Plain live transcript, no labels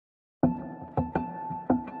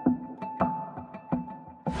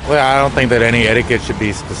Well, I don't think that any etiquette should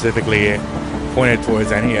be specifically pointed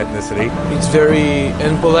towards any ethnicity. It's very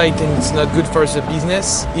impolite and it's not good for the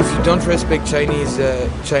business. If you don't respect Chinese,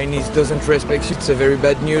 Chinese doesn't respect you. It's a very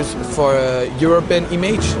bad news for European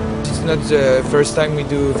image. It's not the first time we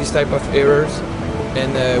do this type of errors,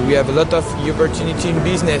 and we have a lot of opportunity in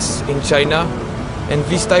business in China, and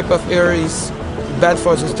this type of error is bad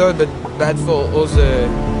for the store but bad for all the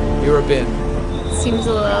European. Seems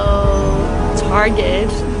a little targeted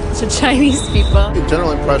to Chinese people. The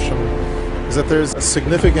general impression is that there's a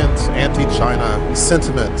significant anti-China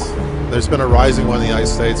sentiment. There's been a rising one in the United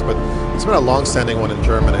States, but it's been a long-standing one in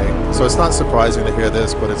Germany. So it's not surprising to hear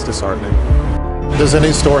this, but it's disheartening. Does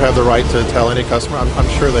any store have the right to tell any customer? I'm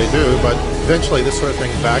sure they do, but eventually this sort of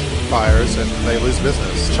thing backfires and they lose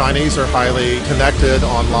business. Chinese are highly connected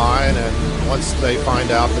online, and once they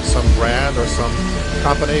find out that some brand or some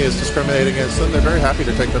company is discriminating against them, they're very happy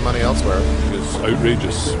to take their money elsewhere. It's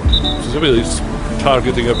outrageous. Specifically, it's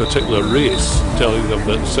targeting a particular race, telling them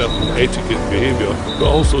that certain etiquette behaviour, but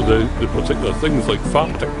also the particular things like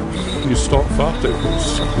farting. When you stop farting,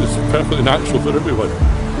 it's perfectly natural for everyone.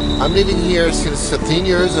 I'm living here since 13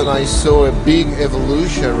 years and I saw a big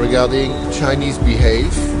evolution regarding Chinese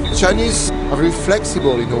behave. Chinese are very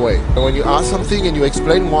flexible in a way. When you ask something and you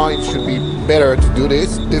explain why it should be better to do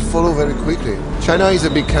this, they follow very quickly. China is a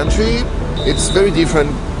big country. It's very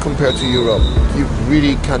different compared to Europe. You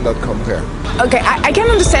really cannot compare. Okay, I can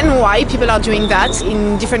understand why people are doing that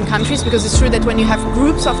in different countries, because it's true that when you have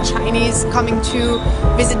groups of Chinese coming to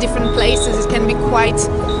visit different places, it can be quite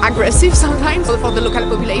aggressive sometimes for the local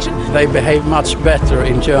population. They behave much better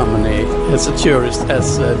in Germany as a tourist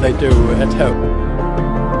as they do at home.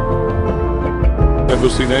 Never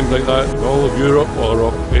seen anything like that in all of Europe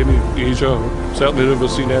or any Asia. Certainly never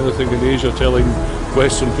seen anything in Asia telling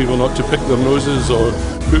Western people not to pick their noses or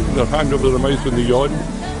putting their hand over their mouth when they yawn.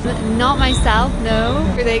 Not myself, no.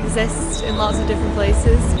 They exist in lots of different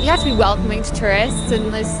places. You have to be welcoming to tourists,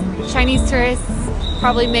 and those Chinese tourists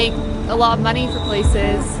probably make a lot of money for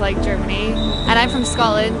places like Germany. And I'm from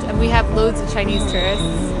Scotland, and we have loads of Chinese tourists,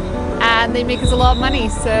 and they make us a lot of money,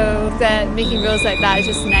 so that making rules like that is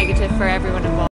just negative for everyone involved.